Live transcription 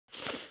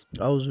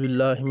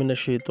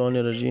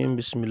औज़ुबिल्लाहिमिनश्शैतानिर्रजीम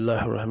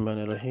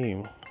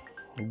बिस्मिल्लाहिर्रहमानिर्रहीम।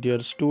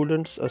 Dear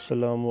students,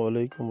 अस्सलामु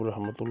अलैकुम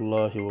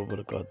वरहमतुल्लाहि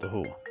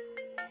वबरकातुहू।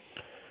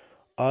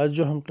 आज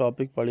जो हम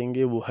टॉपिक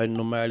पढ़ेंगे वो है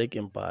नोमैडिक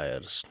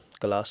एम्पायर्स,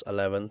 क्लास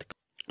 11th।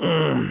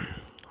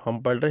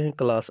 हम पढ़ रहे हैं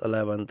क्लास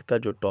 11th का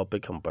जो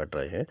टॉपिक हम पढ़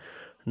रहे हैं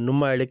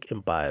नोमैडिक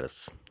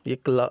एम्पायर्स। ये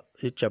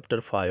चैप्टर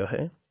 5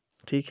 है,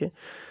 ठीक है।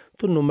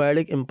 तो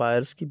नोमैडिक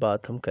एम्पायर्स की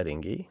बात हम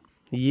करेंगे।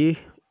 ये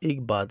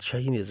एक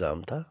बादशाही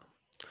निज़ाम था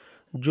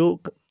जो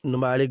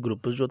नोमैडिक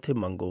ग्रुप जो थे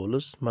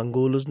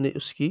मंगोल्स ने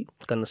उसकी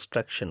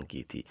कंस्ट्रक्शन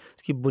की थी,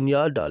 इसकी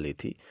बुनियाद डाली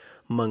थी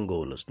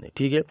मंगोल्स ने,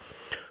 ठीक है।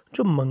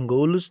 जो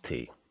मंगोल्स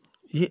थे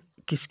ये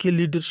किसकी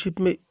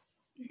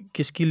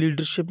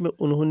लीडरशिप में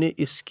उन्होंने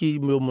इसकी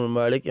जो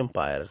नोमैडिक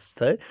एम्पायर्स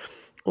थे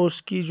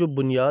उसकी जो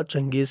बुनियाद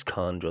चंगेज़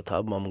खान जो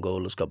था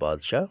मंगोल्स का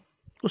बादशाह,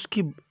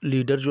 उसकी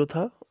लीडर जो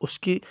था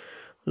उसकी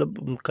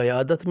मतलब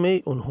क़यादत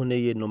में उन्होंने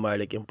ये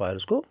नोमैडिक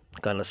एम्पायर्स को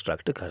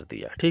कंस्ट्रक्ट कर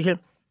दिया, ठीक है।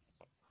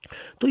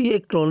 तो ये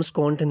एक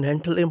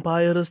ट्रांसकॉन्टिनेंटल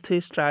एम्पायर्स थे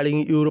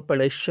स्टार्टिंग यूरोप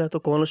एंड एशिया। तो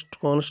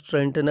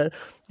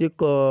ये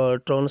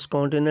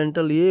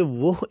ट्रांसकॉन्टिनेंटल ये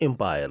वो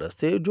एम्पायर्स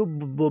थे जो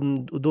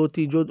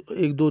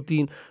एक दो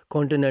तीन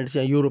कॉन्टिनेंट्स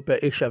या यूरोप या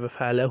एशिया पे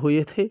फैले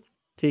हुए थे,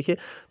 ठीक है।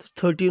 तो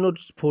 13 और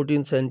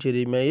 14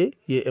 सेंचुरी में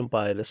ये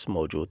एम्पायर्स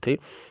मौजूद थे।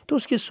 तो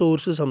उसके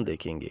सोर्सेज हम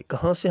देखेंगे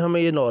कहाँ से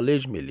हमें ये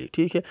नॉलेज मिली,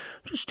 ठीक है।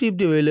 जो स्टीप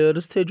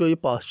डिवेलर्स थे, जो ये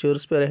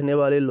पास्चर्स पे रहने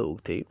वाले लोग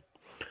थे,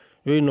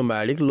 जो ये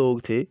नोमैडिक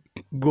लोग थे,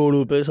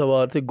 घोड़ों पे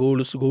सवार थे,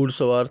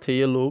 घोड़सवार थे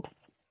ये लोग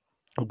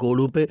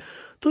घोड़ों पे।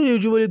 तो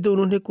यूजुअली तो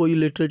उन्होंने कोई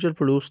लिटरेचर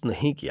प्रोड्यूस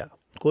नहीं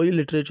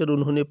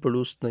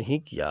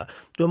किया,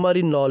 जो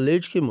हमारी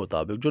नॉलेज के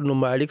मुताबिक जो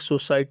नोमैडिक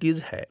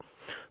सोसाइटीज़ है।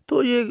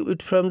 तो ये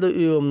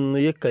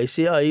ये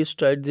कैसे आई,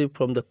 स्टार्ट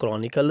फ्रॉम द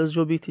क्रॉनिकल्स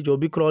जो भी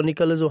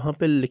क्रॉनिकल्स वहाँ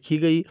पे लिखी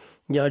गई,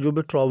 या जो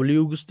भी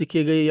ट्रैवल्स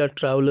लिखे गए या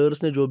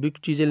ट्रैवलर्स ने जो भी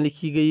चीज़ें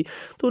लिखी गई,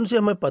 तो उनसे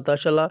हमें पता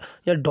चला,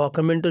 या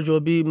डॉक्यूमेंट जो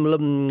भी मतलब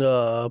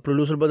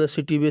producer by the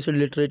city based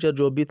literature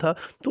जो भी था,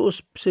 तो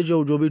उससे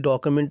जो भी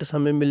डॉक्यूमेंट्स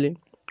हमें मिले।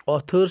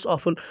 ऑथर्स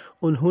ऑफन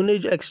उन्होंने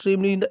जो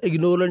एक्सट्रीमली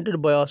इग्नोरेंटेड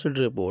बायस्ड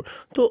रिपोर्ट,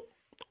 तो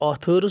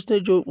ऑथर्स ने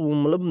जो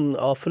मतलब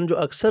ऑफन जो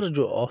अक्सर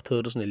जो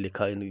ऑथर्स ने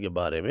लिखा इनके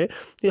बारे में,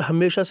 ये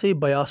हमेशा से ही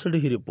बायस्ड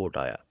ही रिपोर्ट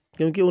आया,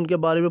 क्योंकि उनके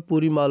बारे में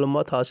पूरी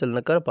मालूमात हासिल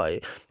न कर पाए,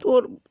 तो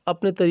और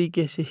अपने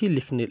तरीके से ही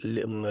लिख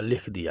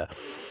दिया।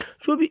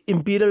 जो भी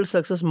इंपीरियल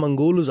सक्सेस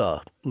मंगोल्स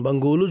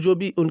जो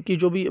भी उनकी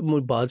जो भी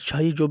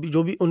बादशाही जो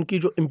भी उनकी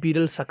जो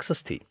इंपीरियल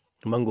सक्सेस थी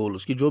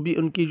मंगोल्स की, जो भी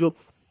उनकी जो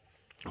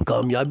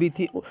कामयाबी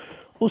थी,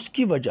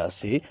 उसकी वजह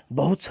से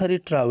बहुत सारे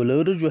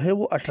ट्रैवलर जो है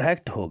वो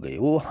अट्रैक्ट हो गए,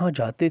 वो वहाँ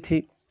जाते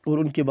थे और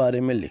उनके बारे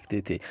में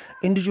लिखते थे।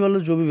 इंडिविजुअल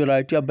जो भी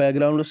वैरायटी ऑफ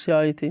बैकग्राउंड से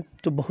आए थे,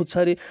 तो बहुत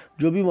सारे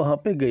जो भी वहाँ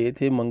पे गए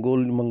थे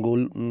मंगोल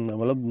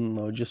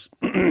मतलब जिस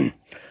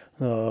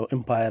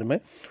एम्पायर में,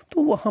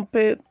 तो वहाँ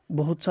पे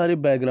बहुत सारे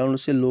बैकग्राउंड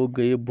से लोग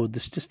गए।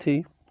 बुद्धिस्ट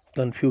थे,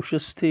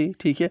 कन्फ्यूशियस थे,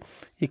 ठीक है,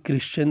 ये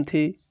क्रिश्चियन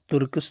थे,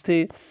 तुर्कस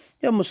थे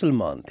या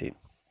मुसलमान थे।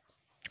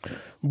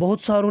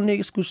 बहुत सारों ने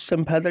कुछ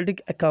सिंपैथेटिक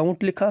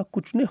अकाउंट लिखा,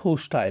 कुछ ने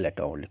होस्टाइल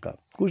अकाउंट लिखा,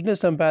 कुछ ने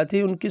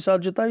सिंपैथी उनके साथ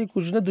जताई,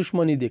 कुछ ने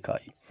दुश्मनी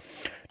दिखाई,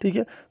 ठीक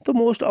है। तो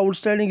most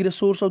outstanding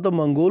resource of the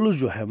Mongol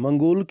जो है,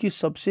 मंगोल की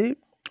सबसे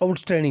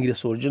आउटस्टैंडिंग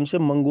रिसोर्स जिनसे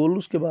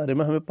मंगोल्स के बारे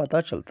में हमें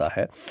पता चलता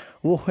है,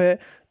 वो है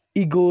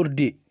इगोर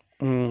दी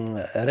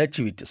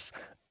रैचविट्स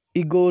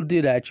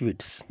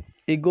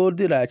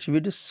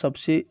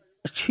सबसे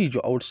अच्छी जो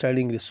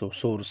आउटस्टैंडिंग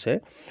सोर्स है।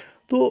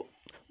 तो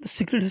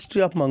secret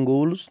history of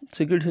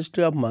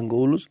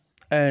Mongols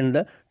and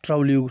the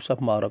travels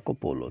of Marco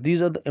Polo,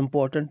 these are the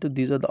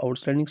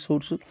outstanding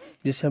source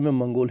जिससे हमें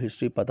मंगोल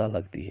हिस्ट्री पता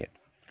लगती है,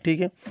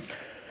 ठीक है।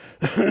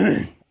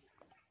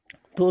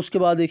 तो उसके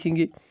बाद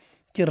देखेंगे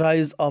कि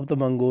rise of the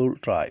Mongol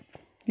tribe,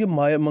 ये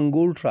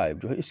मंगोल ट्राइब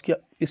जो है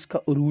इसका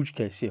उरूज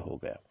कैसे हो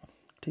गया,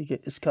 ठीक है,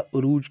 इसका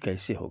उरूज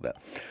कैसे होगा।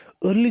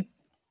 अर्ली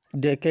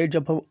डेकेड,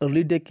 जब हम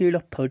early decade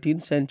of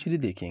 13th century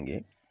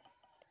देखेंगे,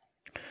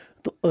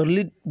 तो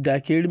अर्ली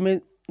डेकेड में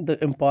the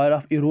empire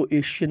of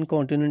euro-Asian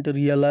continent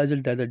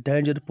realised that the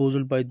danger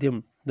posed bye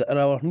them the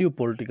era of new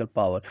political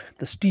power,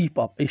 the steppe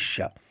of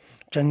Asia,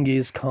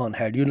 Changez Khan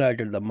had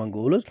United the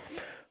Mongols.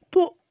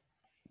 तो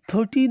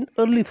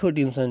early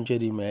 13th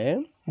century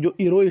में जो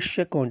euro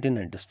Asia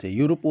continents थे,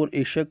 Europe और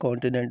Asia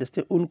continents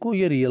थे, उनको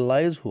ये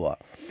realise हुआ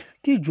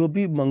कि जो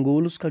भी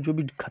मंगोल्स का जो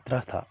भी खतरा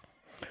था,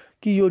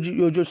 कि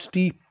ये जो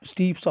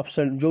स्टीप्स ऑफ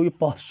जो ये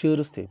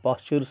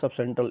पास्चर्स ऑफ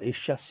सेंट्रल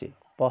एशिया से,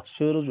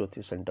 पास्चर्स जो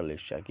थे सेंट्रल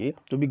एशिया के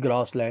जो भी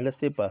ग्रास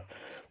लैंड्स थे,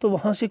 तो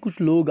वहाँ से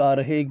कुछ लोग आ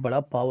रहे, एक बड़ा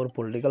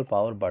पॉलिटिकल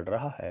पावर बढ़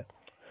रहा है।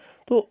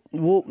 तो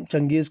वो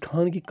चंगेज़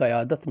खान की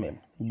क़यादत में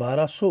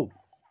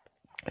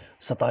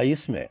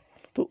 1227 में,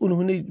 तो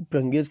उन्होंने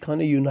चंगेज़ खान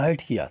ने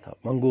यूनाइट किया था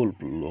मंगोल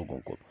लोगों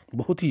को,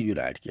 बहुत ही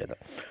यूनाइट किया था।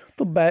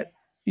 तो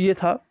ये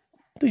था,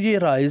 तो ये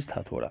राइज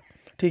था थोड़ा,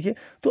 ठीक है।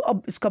 तो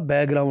अब इसका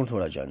बैकग्राउंड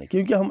थोड़ा जाने,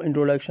 क्योंकि हम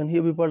इंट्रोडक्शन ही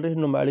अभी पढ़ रहे हैं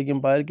नोमैडिक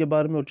एम्पायर के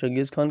बारे में और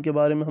चंगेज़ खान के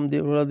बारे में हम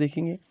थोड़ा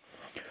देखेंगे।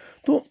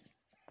 तो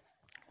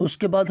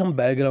उसके बाद हम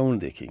बैकग्राउंड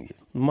देखेंगे।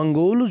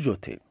 मंगोल जो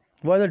थे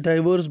वाज अ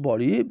डाइवर्स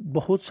बॉडी, ये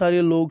बहुत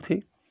सारे लोग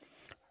थे,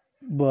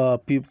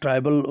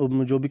 ट्राइबल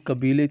जो भी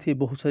कबीले थे,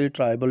 बहुत सारे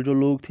ट्राइबल जो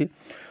लोग थे,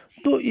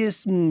 तो ये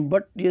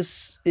बट ये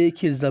एक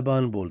ही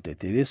ज़बान बोलते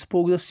थे। They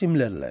spoke the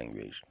similar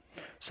language.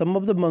 Some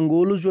of the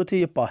Mongols जो थे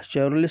ये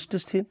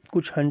पास्चरलिस्ट्स थे,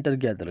 कुछ हंटर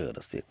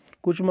गैदरर्स थे।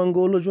 कुछ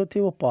मंगोल्स जो थे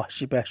वो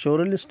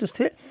पास्चरलिस्ट्स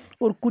थे,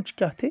 और कुछ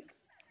क्या थे,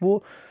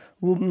 वो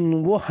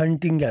वो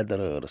हंटिंग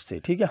गैदरर्स थे,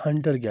 ठीक है,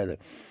 हंटर गैदर।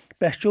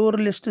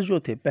 पैस्चोरलिस्ट जो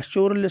थे,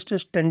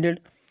 पैस्चोरलिस्ट टेंडेड,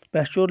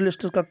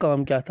 पैस्चोरलिस्ट का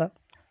काम क्या था,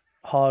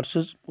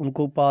 हॉर्सेस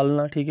उनको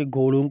पालना, ठीक है,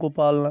 घोड़ों को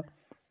पालना,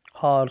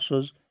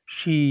 हॉर्सेस,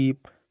 शीप,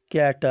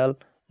 कैटल,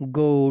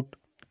 गोट,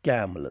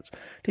 कैमल्स,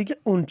 ठीक है,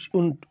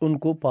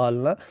 उनको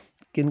पालना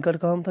किनका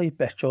काम था, ये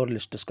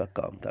पैस्चोरलिस्ट्स का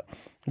काम था।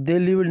 They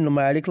lived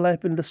nomadic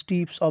life in the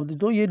steps of the,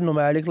 तो ये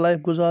नोमैडिक लाइफ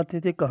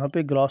गुजारते थे कहाँ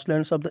पे,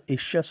 grasslands of the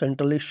Asia,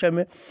 central Asia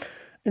में,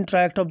 इन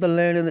tract of the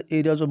land in the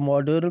areas of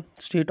modern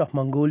state of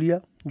Mongolia,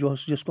 जो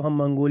जिसको हम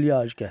मंगोलिया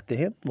आज कहते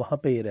हैं, वहाँ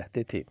पे ये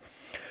रहते थे।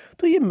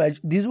 तो ये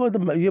दिस वर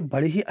द, ये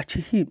बड़े ही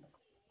अच्छे ही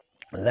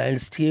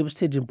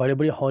लैंडस्केप्स थे, जो बड़े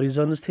बड़े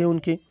हॉरिजन्स थे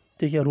उनके,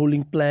 ठीक है,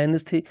 रोलिंग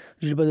प्लान्स थे,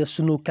 जिस पर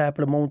स्नो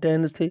कैप्ड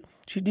माउंटेन्स थे,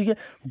 ठीक है,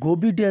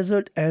 Gobi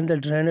desert and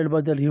ड्रेनेड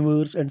by the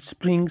reverse and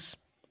springs,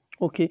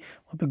 okay,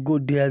 वहाँ पे गो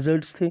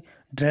डेजर्ट्स थे,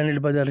 ड्रेनेड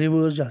बाय द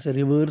रिवर्स, जहाँ से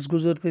रिवर्स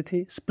गुजरते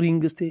थे,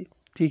 स्प्रिंग्स थे,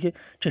 ठीक है,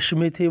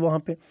 चश्मे थे वहाँ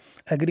पे।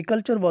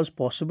 एग्रीकल्चर वाज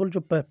पॉसिबल, जो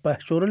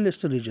पैस्टोरल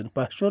रीजन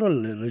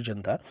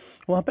था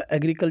वहाँ पे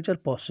एग्रीकल्चर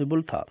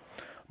पॉसिबल था,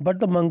 but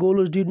the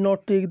Mongols did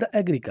not take the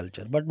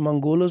agriculture, but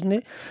Mongols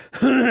ने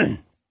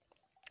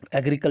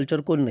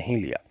एग्रीकल्चर को नहीं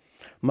लिया।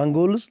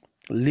 मंगोल्स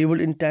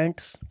लिव्ड इन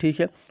टेंट्स, ठीक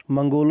है,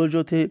 मंगोलो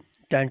जो थे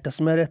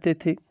टेंट्स में रहते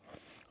थे,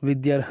 with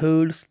their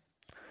hertz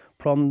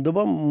from the,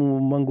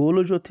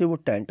 मंगोलो जो थे वो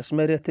टेंट्स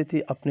में रहते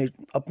थे, अपने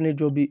अपने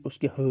जो भी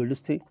उसके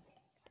हर्ड्स थे,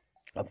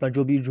 अपना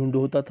जो भी झुंड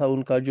होता था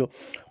उनका, जो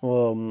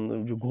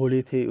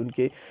घोड़े थे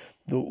उनके,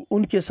 तो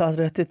उनके साथ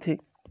रहते थे,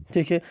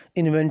 ठीक है।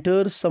 इन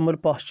विंटर्स समर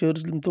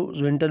पास्चर्स,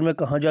 तो विंटर में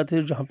कहाँ जाते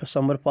थे, जहाँ पे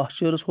समर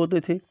पास्चर्स होते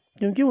थे,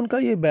 क्योंकि उनका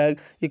ये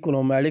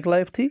नोमैडिक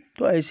लाइफ थी,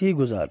 तो ऐसे ही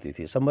गुजारती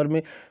थी। समर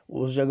में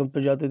उस जगह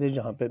पे जाते थे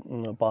जहाँ पे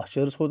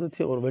पास्चर्स होते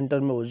थे, और विंटर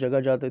में उस जगह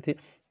जाते थे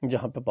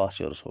जहाँ पे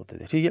पास्चर्स होते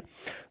थे, ठीक है।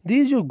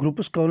 दीज जो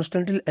ग्रुप्स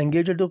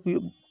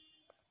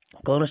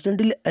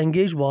कॉन्स्टेंटली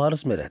एंगेज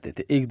वार्स में रहते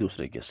थे एक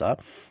दूसरे के साथ।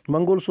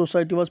 मंगोल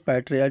सोसाइटी वाज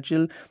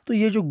पैट्रियार्चल, तो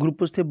ये जो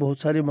ग्रुप्स थे, बहुत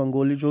सारे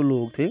मंगोली जो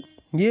लोग थे,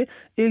 ये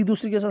एक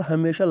दूसरे के साथ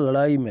हमेशा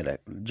लड़ाई में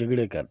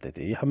झगड़े करते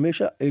थे, ये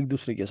हमेशा एक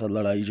दूसरे के साथ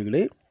लड़ाई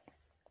झगड़े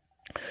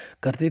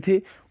करते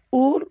थे,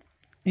 और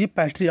ये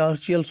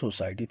पैट्रियार्चियल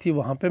सोसाइटी थी,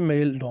 वहाँ पे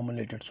मेल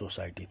डोमिनेटेड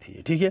सोसाइटी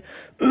थी, ठीक है।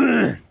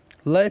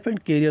 Life and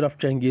carrier of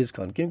Changez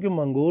Khan, क्योंकि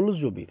मंगोल्स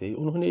जो भी थे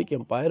उन्होंने एक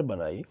एम्पायर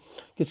बनाई,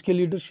 किसके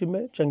लीडरशिप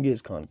में,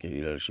 चंगेज़ खान के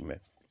लीडरशिप में।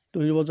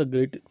 तो ये वॉज अ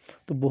ग्रेट,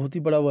 तो बहुत ही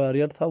बड़ा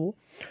वॉरियर था वो।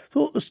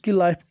 तो उसकी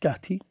लाइफ क्या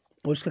थी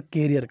और उसका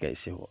कैरियर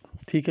कैसे हुआ,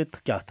 ठीक है,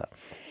 क्या था।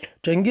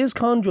 चंगेज़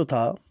खान जो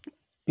था,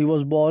 ही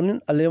वॉज बॉर्न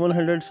इन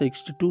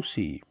 1162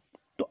 सी,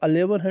 तो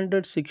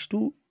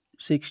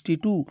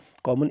 1162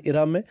 कॉमन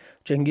इरा में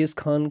चंगेज़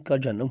खान का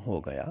जन्म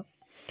हो गया,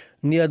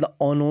 near the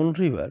ओनोन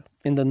river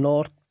in the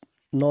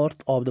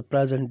north of the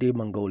present day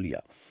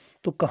Mongolia.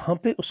 तो कहाँ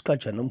पे उसका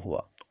जन्म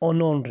हुआ,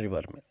 ओनोन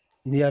रिवर में,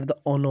 नियर द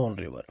ओनोन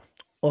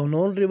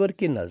रिवर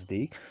के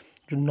नज़दीक,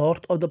 जो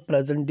north of the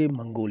present day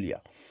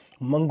Mongolia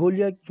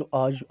जो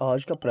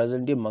आज का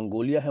प्रेजेंट डे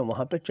मंगोलिया है,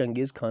 वहाँ पे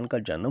चंगेज़ खान का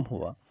जन्म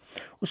हुआ।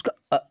 उसका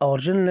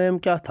ओरिजिनल नेम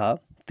क्या था,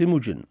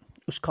 तिमुजिन,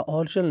 उसका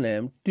ओरिजिनल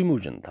नेम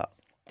तिमुजिन था,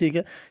 ठीक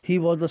है। He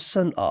was the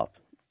son of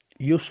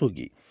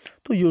योसोगी,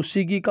 तो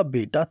योसोगी का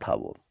बेटा था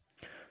वो।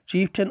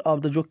 चीफ्टन ऑफ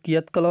द, जो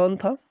कियत कलान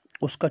था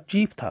उसका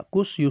चीफ था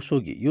कुस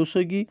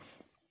योसोगी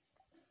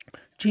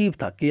चीफ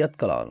था कियत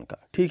कलान का,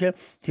 ठीक है।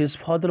 His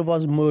father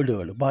was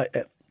murdered by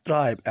A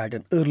tribe eight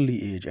an early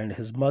as and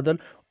his mother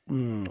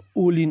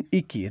Olin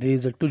इकी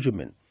raised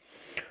तुजमिन।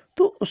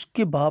 तो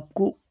उसके बाप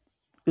को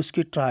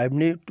उसके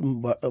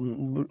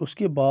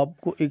बाप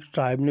को एक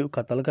ट्राइब ने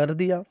कत्ल कर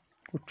दिया,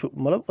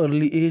 मतलब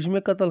अर्ली एज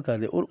में कत्ल कर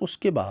दिया, और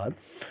उसके बाद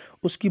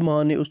उसकी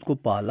माँ ने उसको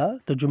पाला,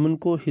 तुजमिन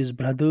को, his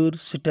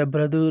brothers, step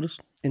brothers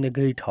in a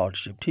great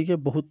hardship, ठीक है,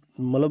 बहुत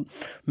मतलब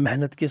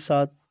मेहनत के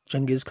साथ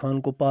चंगेज़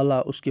खान को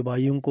पाला, उसके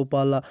भाइयों को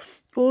पाला,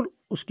 और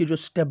उसके जो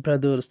स्टेप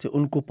ब्रदर्स थे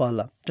उनको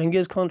पाला।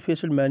 चंगेज़ खान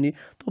फेस्ड मैनी,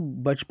 तो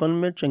बचपन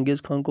में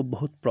चंगेज़ खान को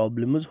बहुत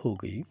प्रॉब्लम्स हो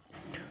गई।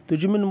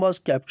 तुजमिन वाज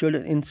कैप्चर्ड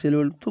इन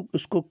सिल्वर, तो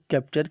उसको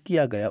कैप्चर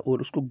किया गया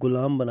और उसको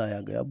गुलाम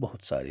बनाया गया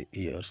बहुत सारे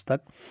ईयर्स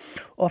तक।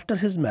 आफ्टर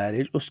हिज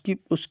मैरिज,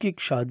 उसकी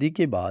शादी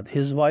के बाद,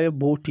 हिज वाइफ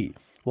बोटी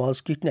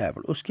वाज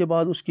किडनैप्ड, उसके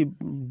बाद उसकी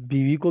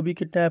बीवी को भी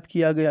किडनैप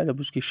किया गया जब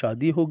उसकी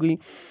शादी हो गई।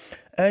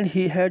 And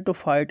he had to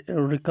fight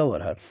and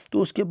recover हर,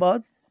 तो उसके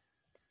बाद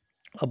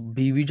अब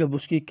बीवी जब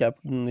उसकी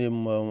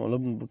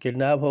मतलब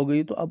किडनैप हो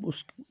गई, तो अब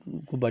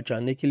उसको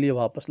बचाने के लिए,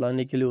 वापस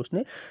लाने के लिए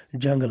उसने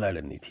जंग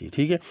लड़नी थी,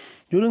 ठीक है।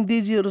 ड्यूरिंग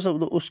दीज ईयर्स,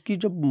 उसकी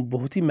जब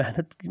बहुत ही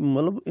मेहनत,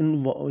 मतलब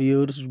इन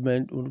ईयर्स में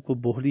उनको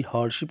बहुत ही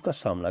हार्डशिप का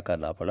सामना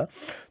करना पड़ा,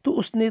 तो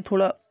उसने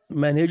थोड़ा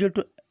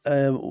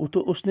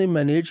उसने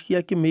मैनेज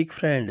किया कि मेक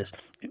फ्रेंड्स,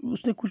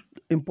 उसने कुछ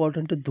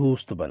इम्पोर्टेंट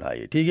दोस्त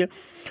बनाए, ठीक है।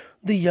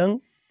 The young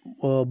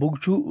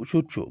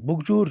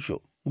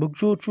बुगचूरचो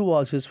बुकचोचू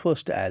was his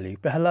first Eli,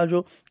 पहला जो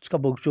उसका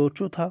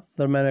बुकचोचू था,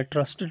 दरम्यान ए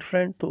ट्रस्टेड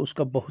फ्रेंड, तो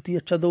उसका बहुत ही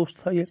अच्छा दोस्त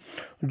था ये।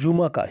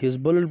 जुमा का his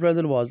Buhler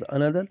brother was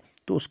another,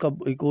 तो उसका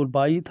एक और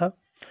भाई था,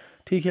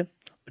 ठीक है।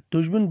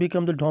 तुजमन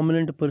become the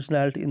dominant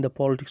personality in the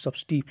politics of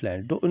steep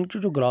land, जो उनके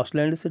जो ग्रास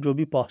लैंड थे, जो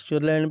भी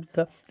पास्चर लैंड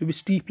था, जो भी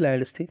स्टीप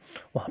लैंड्स थे,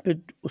 वहाँ पे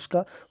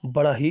उसका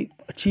बड़ा ही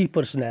अच्छी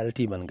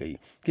पर्सनैलिटी बन गई।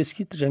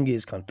 किसकी?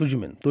 चंगेज़ खान,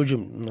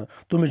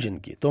 तुमिजिन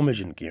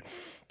की।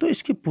 तो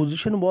इसकी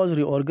position was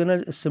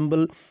reorganise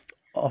symbol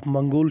of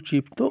Mongol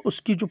chief, तो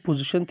उसकी जो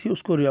पोजीशन थी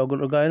उसको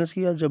रीऑर्गेनाइज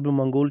किया जब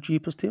मंगोल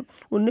चीफ्स थे,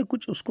 उनने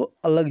कुछ उसको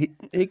अलग ही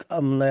एक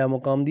नया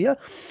मुकाम दिया,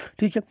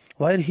 ठीक है।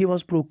 वायर ही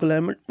वाज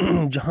प्रोक्लेम्ड,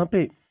 जहाँ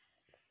पे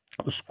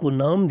उसको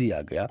नाम दिया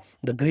गया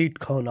the great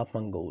Khan of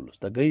Mongols,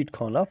 the great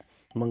Khan of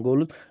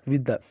Mongols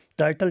with the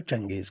title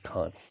Changez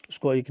Khan,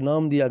 उसको एक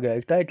नाम दिया गया,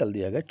 एक टाइटल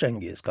दिया गया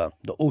चंगेज़ खान,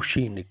 द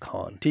ओशिनिक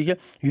खान, ठीक है,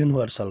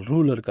 यूनिवर्सल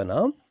रूलर का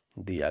नाम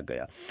दिया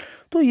गया।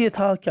 तो ये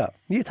था क्या?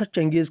 ये था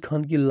चंगेज़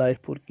खान की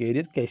लाइफ और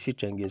कैरियर, कैसे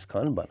चंगेज़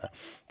खान बना,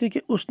 ठीक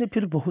है। उसने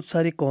फिर बहुत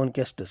सारे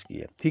कॉन्केस्ट्स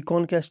किए, ठीक,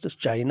 कॉन्केस्ट्स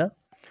चाइना,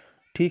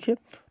 ठीक है,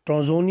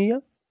 ट्रांजोनिया,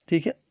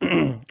 ठीक है,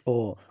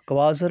 और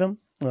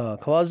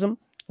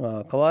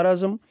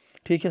खवाराज़म,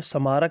 ठीक है,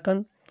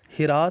 समारकंद,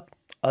 हिरात,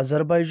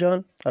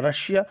 अज़रबैजान,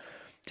 रशिया,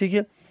 ठीक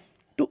है।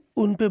 तो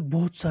उन पे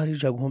बहुत सारी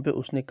जगहों पे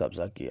उसने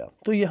कब्ज़ा किया।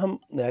 तो ये हम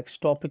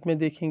नेक्स्ट टॉपिक में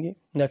देखेंगे,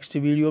 नेक्स्ट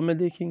वीडियो में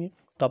देखेंगे।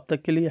 तब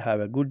तक के लिए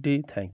have a good day, thank you.